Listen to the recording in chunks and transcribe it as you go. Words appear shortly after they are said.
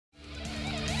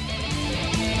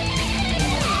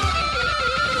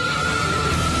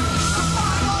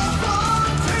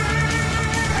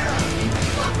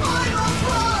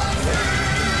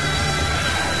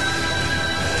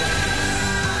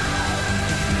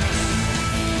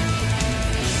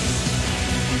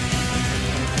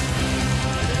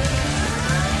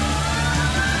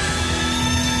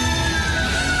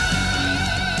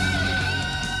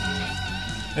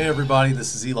Hey everybody,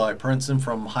 this is Eli Prinsen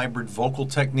from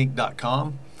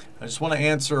hybridvocaltechnique.com. I just want to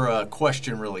answer a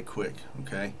question really quick,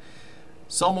 okay?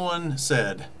 Someone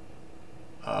said,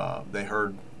 they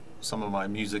heard some of my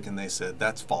music and they said,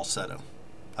 that's falsetto.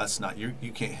 That's not,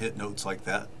 you can't hit notes like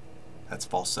that. That's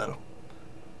falsetto.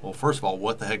 Well, first of all,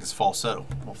 what the heck is falsetto?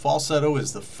 Well, falsetto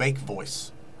is the fake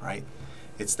voice, right?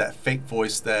 It's that fake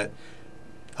voice that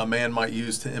a man might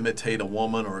use to imitate a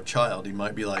woman or a child. He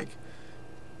might be like,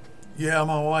 yeah,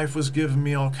 my wife was giving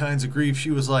me all kinds of grief.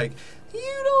 She was like,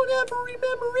 you don't ever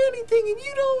remember anything and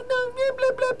you don't know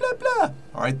blah, blah, blah, blah.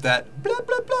 All right, that blah,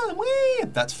 blah, blah, wee,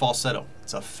 that's falsetto.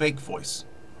 It's a fake voice,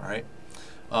 all right?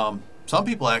 Some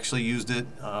people actually used it,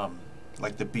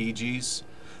 like the Bee Gees,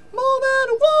 more than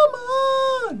a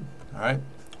woman, all right?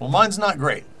 Well, mine's not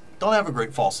great. Don't have a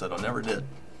great falsetto, never did,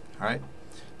 all right?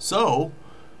 So,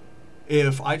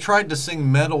 if I tried to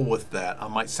sing metal with that, I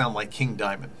might sound like King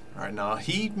Diamond. All right, now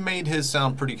he made his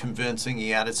sound pretty convincing.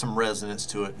 He added some resonance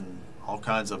to it and all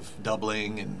kinds of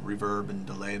doubling and reverb and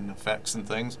delay and effects and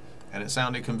things, and it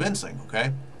sounded convincing,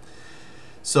 okay?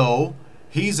 So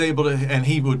he's able to, and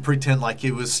he would pretend like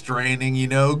he was straining, you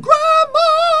know,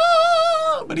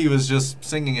 grandma, but he was just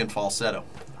singing in falsetto,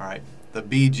 all right? The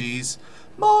Bee Gees,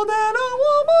 more than a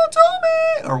woman to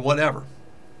me, or whatever,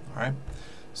 all right?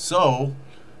 So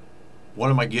what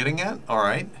am I getting at? All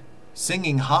right,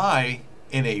 singing high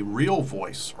in a real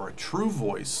voice or a true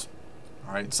voice,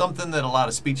 all right, something that a lot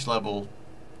of speech level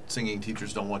singing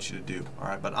teachers don't want you to do, all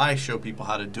right, but I show people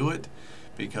how to do it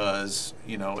because,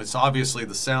 you know, it's obviously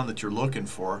the sound that you're looking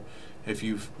for. If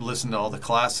you've listened to all the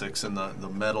classics and the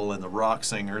metal and the rock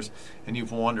singers and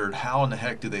you've wondered how in the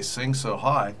heck do they sing so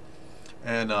high,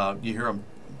 and you hear them,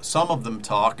 some of them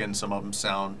talk and some of them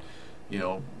sound, you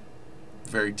know,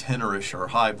 very tenorish or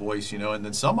high voice, you know, and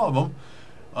then some of them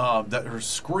that are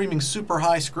screaming super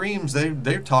high screams,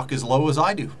 they talk as low as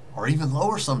I do, or even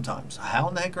lower sometimes. How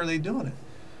in the heck are they doing it?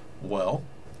 Well,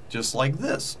 just like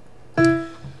this.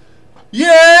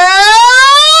 Yeah!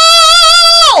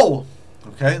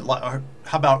 Okay, how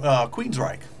about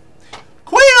Queensryche?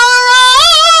 Queensryche!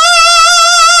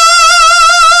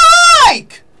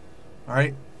 All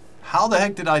right, how the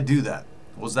heck did I do that?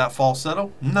 Was that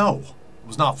falsetto? No, it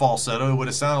was not falsetto. It would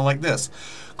have sounded like this.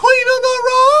 Queen of the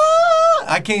Rock!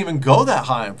 I can't even go that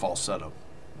high in falsetto,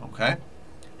 okay?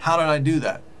 How did I do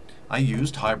that? I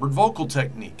used hybrid vocal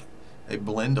technique, a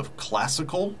blend of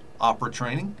classical opera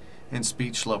training and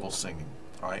speech level singing,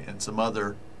 all right, and some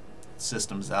other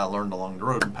systems that I learned along the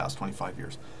road in the past 25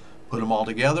 years. Put them all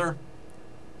together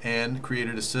and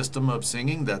created a system of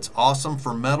singing that's awesome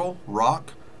for metal,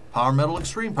 rock, power metal,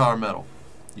 extreme power metal.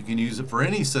 You can use it for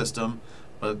any system,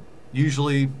 but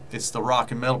usually it's the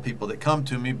rock and metal people that come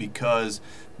to me because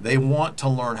they want to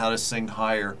learn how to sing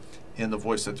higher in the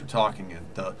voice that they're talking in,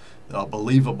 the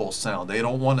believable sound. They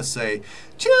don't want to say,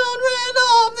 children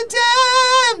of the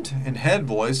damned, in head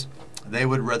voice. They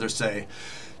would rather say,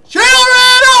 children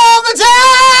of the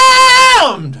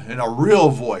damned, in a real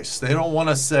voice. They don't want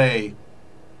to say,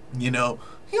 you know,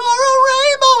 you're a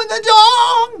rainbow in the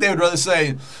dark. They would rather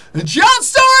say,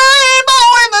 just a rainbow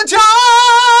in the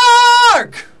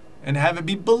dark, and have it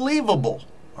be believable,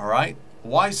 all right?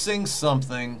 Why sing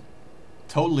something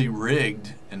totally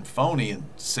rigged and phony and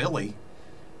silly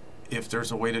if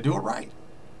there's a way to do it right?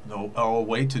 No, a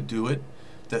way to do it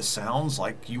that sounds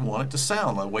like you want it to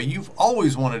sound, the way you've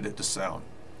always wanted it to sound.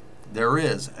 There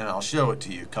is, and I'll show it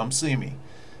to you. Come see me.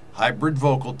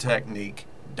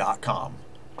 hybridvocaltechnique.com.